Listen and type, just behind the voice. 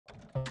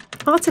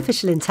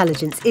Artificial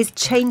intelligence is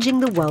changing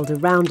the world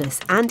around us,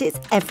 and it's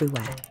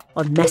everywhere.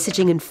 On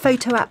messaging and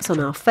photo apps on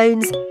our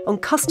phones, on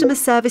customer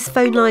service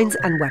phone lines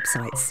and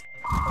websites.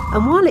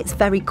 And while it's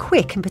very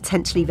quick and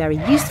potentially very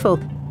useful,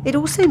 it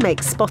also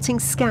makes spotting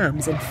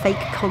scams and fake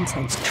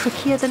content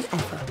trickier than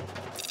ever.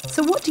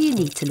 So what do you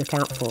need to look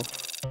out for?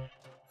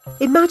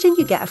 Imagine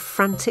you get a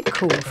frantic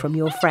call from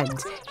your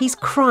friend. He's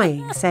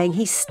crying, saying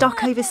he's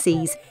stuck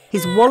overseas,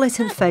 his wallet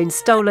and phone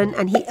stolen,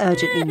 and he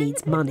urgently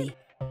needs money.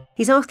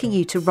 He's asking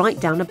you to write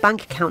down a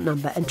bank account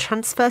number and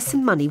transfer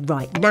some money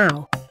right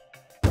now.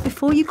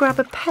 Before you grab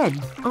a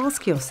pen,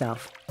 ask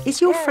yourself,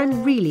 is your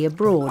friend really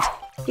abroad?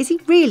 Is he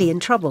really in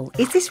trouble?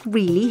 Is this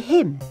really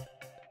him?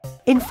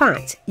 In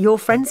fact, your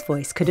friend's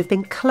voice could have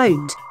been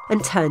cloned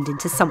and turned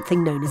into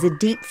something known as a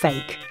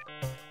deepfake.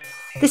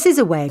 This is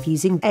a way of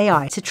using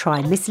AI to try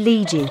and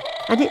mislead you,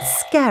 and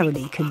it's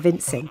scarily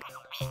convincing.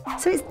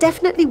 So it's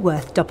definitely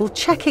worth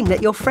double-checking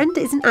that your friend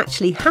isn't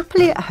actually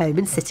happily at home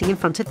and sitting in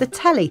front of the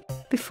telly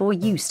before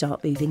you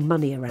start moving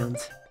money around.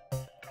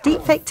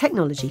 Deepfake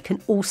technology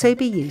can also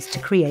be used to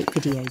create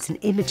videos and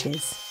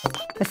images.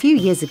 A few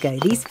years ago,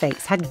 these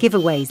fakes had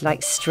giveaways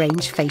like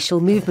strange facial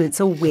movements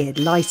or weird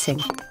lighting.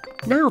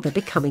 Now they're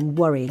becoming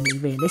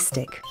worryingly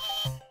realistic.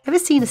 Ever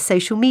seen a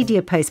social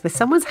media post where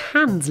someone's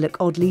hands look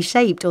oddly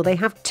shaped or they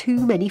have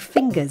too many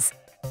fingers?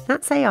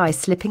 That's AI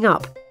slipping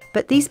up,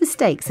 but these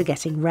mistakes are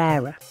getting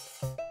rarer.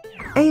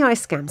 AI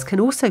scams can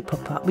also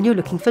pop up when you're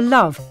looking for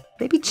love,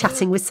 maybe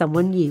chatting with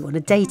someone new on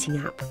a dating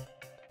app.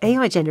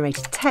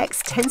 AI-generated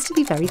text tends to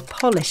be very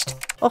polished,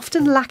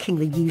 often lacking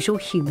the usual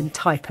human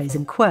typos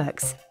and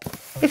quirks.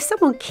 If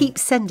someone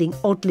keeps sending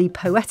oddly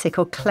poetic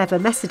or clever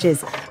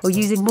messages or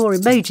using more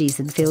emojis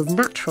than feels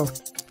natural,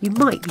 you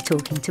might be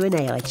talking to an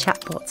AI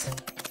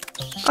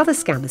chatbot. Other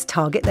scammers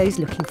target those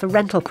looking for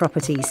rental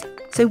properties,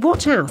 so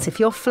watch out if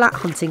you're flat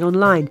hunting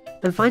online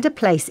and find a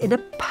place in a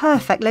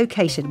perfect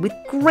location with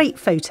great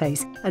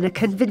photos and a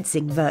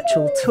convincing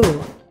virtual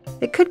tour.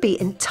 It could be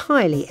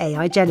entirely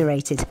AI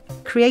generated,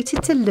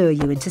 created to lure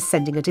you into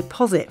sending a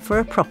deposit for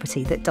a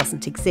property that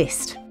doesn't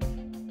exist.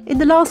 In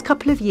the last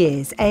couple of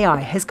years, AI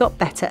has got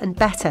better and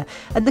better,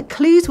 and the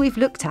clues we've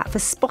looked at for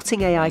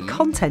spotting AI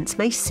content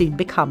may soon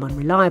become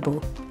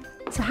unreliable.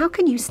 So how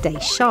can you stay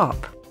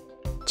sharp?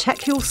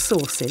 Check your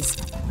sources.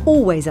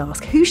 Always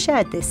ask who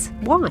shared this,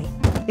 why?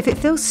 If it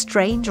feels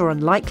strange or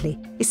unlikely,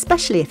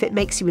 especially if it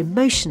makes you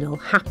emotional,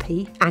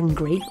 happy,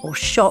 angry or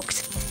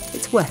shocked,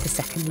 it's worth a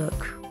second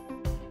look.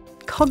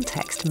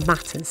 Context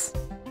matters.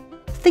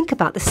 Think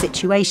about the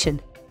situation.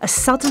 A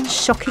sudden,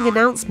 shocking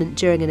announcement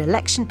during an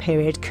election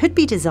period could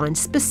be designed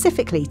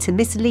specifically to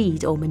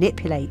mislead or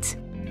manipulate.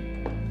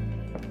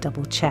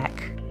 Double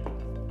check.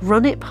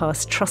 Run it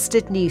past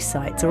trusted news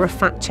sites or a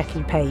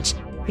fact-checking page.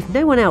 If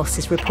no one else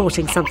is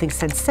reporting something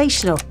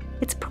sensational,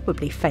 it's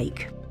probably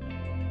fake.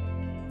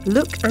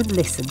 Look and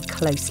listen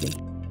closely.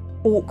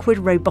 Awkward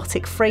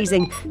robotic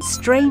phrasing,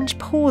 strange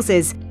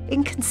pauses,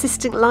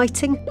 inconsistent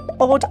lighting,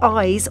 odd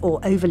eyes or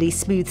overly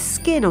smooth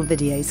skin on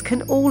videos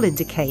can all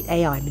indicate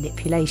AI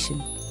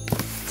manipulation.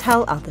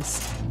 Tell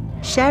others.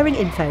 Sharing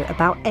info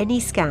about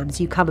any scams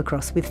you come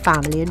across with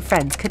family and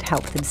friends could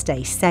help them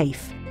stay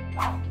safe.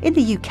 In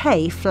the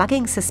UK,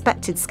 flagging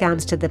suspected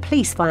scams to the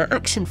police via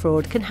Action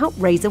Fraud can help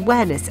raise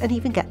awareness and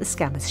even get the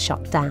scammers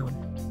shut down.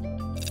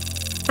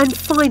 And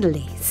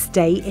finally,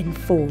 stay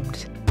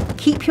informed.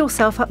 Keep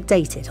yourself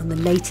updated on the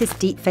latest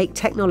deepfake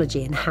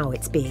technology and how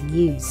it's being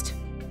used.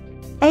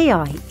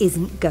 AI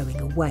isn't going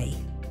away.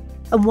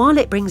 And while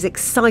it brings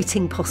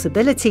exciting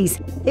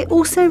possibilities, it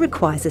also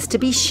requires us to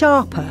be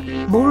sharper,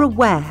 more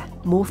aware,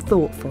 more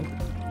thoughtful.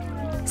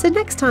 So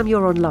next time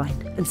you're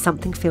online and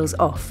something feels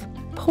off,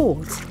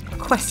 pause,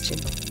 question,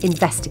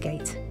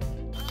 investigate.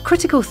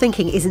 Critical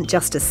thinking isn't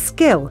just a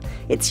skill,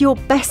 it's your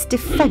best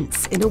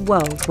defence in a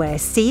world where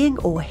seeing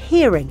or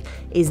hearing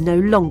is no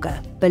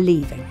longer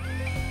believing.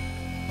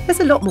 There's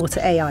a lot more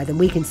to AI than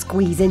we can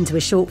squeeze into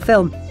a short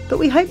film, but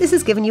we hope this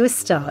has given you a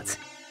start.